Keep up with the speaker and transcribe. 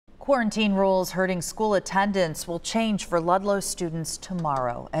Quarantine rules hurting school attendance will change for Ludlow students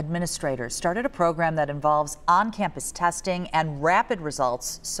tomorrow. Administrators started a program that involves on-campus testing and rapid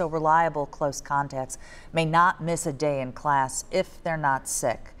results so reliable close contacts may not miss a day in class if they're not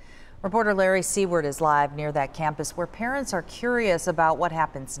sick. Reporter Larry Seward is live near that campus where parents are curious about what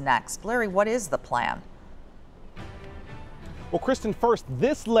happens next. Larry, what is the plan? Well, Kristen, first,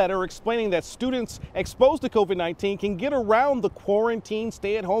 this letter explaining that students exposed to COVID-19 can get around the quarantine,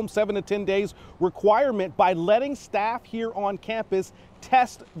 stay at home 7 to 10 days requirement by letting staff here on campus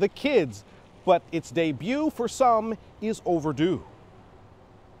test the kids. But its debut for some is overdue.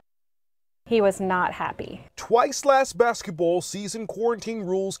 He was not happy. Twice last basketball season, quarantine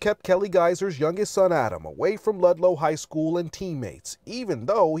rules kept Kelly Geiser's youngest son, Adam, away from Ludlow High School and teammates, even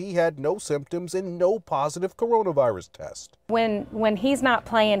though he had no symptoms and no positive coronavirus test. When he's not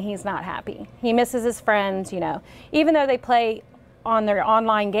playing, he's not happy. He misses his friends, Even though they play on their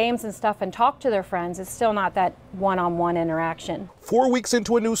online games and stuff and talk to their friends, it's still not that one-on-one interaction. 4 weeks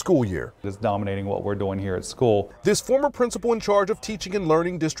into a new school year. It's dominating what we're doing here at school. This former principal in charge of teaching and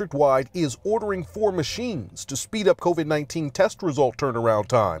learning district-wide is ordering 4 machines to speed up COVID-19 test result turnaround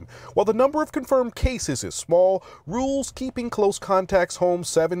time. While the number of confirmed cases is small, rules keeping close contacts home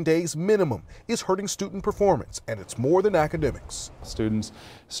 7 days minimum is hurting student performance, and it's more than academics. Students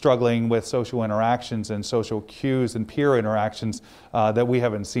struggling with social interactions and social cues and peer interactions that we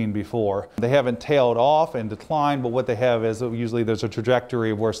haven't seen before. They haven't tailed off and declined, but what they have is usually there's a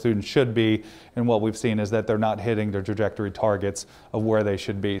trajectory of where students should be, and what we've seen is that they're not hitting their trajectory targets of where they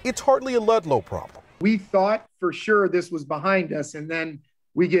should be. It's hardly a Ludlow problem. We thought for sure this was behind us, and then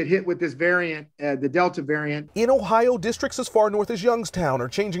we get hit with this variant, the Delta variant. In Ohio, districts as far north as Youngstown are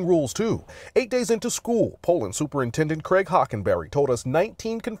changing rules too. 8 days into school, Poland Superintendent Craig Hockenberry told us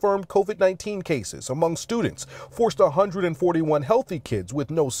 19 confirmed COVID-19 cases among students forced 141 healthy kids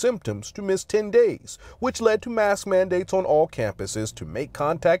with no symptoms to miss 10 days, which led to mask mandates on all campuses to make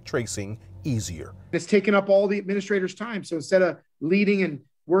contact tracing easier. It's taken up all the administrators' time. So instead of leading and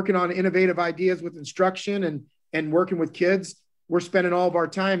working on innovative ideas with instruction and working with kids, we're spending all of our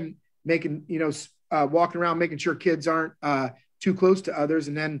time making, walking around, making sure kids aren't too close to others,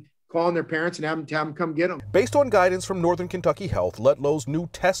 and then calling their parents and having them come get them. Based on guidance from Northern Kentucky Health, Ludlow's new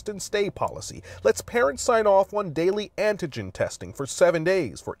test and stay policy lets parents sign off on daily antigen testing for 7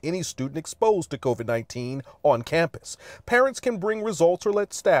 days for any student exposed to COVID-19 on campus. Parents can bring results or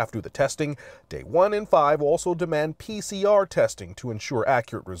let staff do the testing. Day 1 and 5 also demand PCR testing to ensure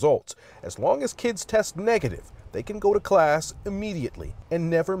accurate results. As long as kids test negative, they can go to class immediately and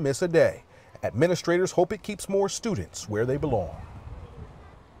never miss a day. Administrators hope it keeps more students where they belong.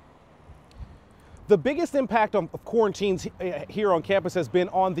 The biggest impact of quarantines here on campus has been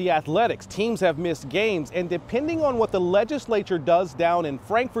on the athletics. Teams have missed games, and depending on what the legislature does down in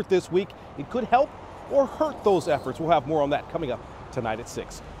Frankfort this week, it could help or hurt those efforts. We'll have more on that coming up tonight at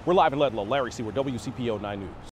 6. We're live in Ludlow. Larry Seward, WCPO 9 News.